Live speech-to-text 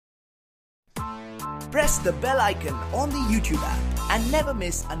press the bell icon on the YouTube app and never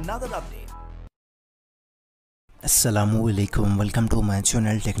miss another update. अस्सलामुअलैकुम, welcome to my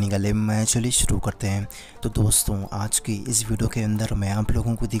channel technical. मैं चलिए शुरू करते हैं। तो दोस्तों, आज की इस वीडियो के अंदर मैं आप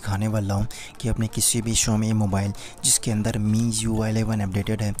लोगों को दिखाने वाला हूं कि अपने किसी भी Xiaomi मोबाइल जिसके अंदर MIUI 11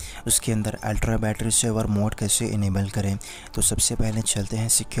 अपडेटेड है उसके अंदर अल्ट्रा बैटरी सेवर मोड कैसे इनेबल करें। तो सबसे पहले चलते हैं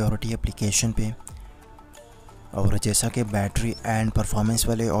सिक्योरिटी एप्लीकेशन पे, और जैसा कि बैटरी एंड परफॉर्मेंस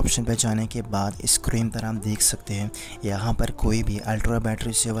वाले ऑप्शन पे जाने के बाद स्क्रीन पर आप देख सकते हैं यहाँ पर कोई भी अल्ट्रा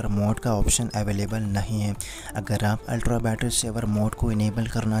बैटरी सेवर मोड का ऑप्शन अवेलेबल नहीं है। अगर आप अल्ट्रा बैटरी सेवर मोड को इनेबल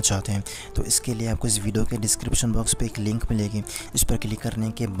करना चाहते हैं तो इसके लिए आपको इस वीडियो के डिस्क्रिप्शन बॉक्स पे एक लिंक मिलेगी। इस पर क्लिक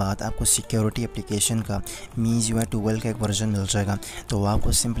करने के बाद आपको सिक्योरिटी एप्लीकेशन का MIUI 12 का एक वर्जन मिल जाएगा। तो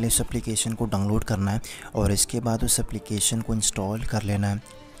आपको सिंपली उस एप्लीकेशन को डाउनलोड करना है और इसके बाद उस एप्लीकेशन को इंस्टॉल कर लेना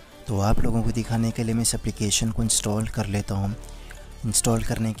है। तो आप लोगों को दिखाने के लिए मैं इस एप्लीकेशन को इंस्टॉल कर लेता हूँ। इंस्टॉल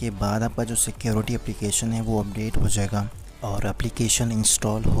करने के बाद आपका जो सिक्योरिटी एप्लीकेशन है वो अपडेट हो जाएगा और एप्लीकेशन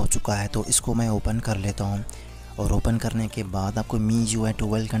इंस्टॉल हो चुका है। तो इसको मैं ओपन कर लेता हूँ और ओपन करने के बाद आपको MIUI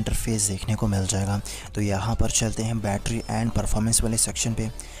 12 का इंटरफेस देखने को मिल जाएगा। तो यहाँ पर चलते हैं बैटरी एंड परफॉर्मेंस वाले सेक्शन पे।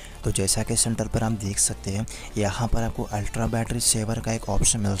 तो जैसा कि सेंटर पर आप देख सकते हैं यहाँ पर आपको अल्ट्रा बैटरी सेवर का एक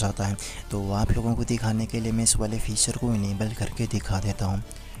ऑप्शन मिल जाता है। तो आप लोगों को दिखाने के लिए मैं इस वाले फीचर को इनेबल करके दिखा देता हूँ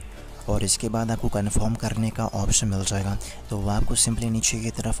और इसके बाद आपको कंफर्म करने का ऑप्शन मिल जाएगा। तो आपको सिंपली नीचे की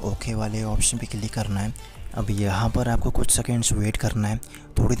तरफ ओके वाले ऑप्शन पे क्लिक करना है। अब यहाँ पर आपको कुछ सेकंड्स वेट करना है।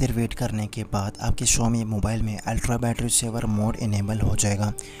 थोड़ी देर वेट करने के बाद आपके Xiaomi मोबाइल में ultra battery saver mode enable हो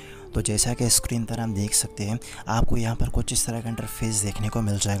जाएगा। तो जैसा कि स्क्रीन पर आप देख सकते हैं आपको यहाँ पर कुछ इस तरह का इंटरफेस देखने को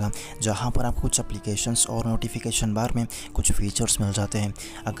मिल जाएगा, जहाँ पर आपको कुछ एप्लीकेशंस और नोटिफिकेशन बार में कुछ फीचर्स मिल जाते हैं।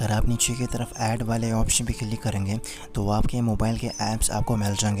 अगर आप नीचे की तरफ ऐड वाले ऑप्शन पे क्लिक करेंगे तो आपके मोबाइल के ऐप्स आपको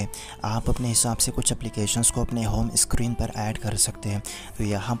मिल जाएंगे। आप अपने हिसाब से कुछ एप्लीकेशंस को अपने होम स्क्रीन पर ऐड कर सकते हैं। तो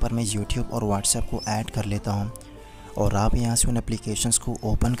यहाँ पर मैं यूट्यूब और व्हाट्सएप को ऐड कर लेता हूँ और आप यहाँ से उन एप्लीकेशंस को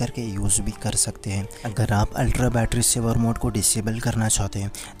ओपन करके यूज़ भी कर सकते हैं। अगर आप अल्ट्रा बैटरी सेवर मोड को डिसेबल करना चाहते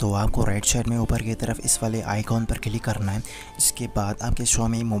हैं तो आपको राइट साइड में ऊपर की तरफ इस वाले आइकॉन पर क्लिक करना है। इसके बाद आपके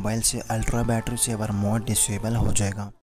Xiaomi मोबाइल से ultra battery saver mode disable हो जाएगा।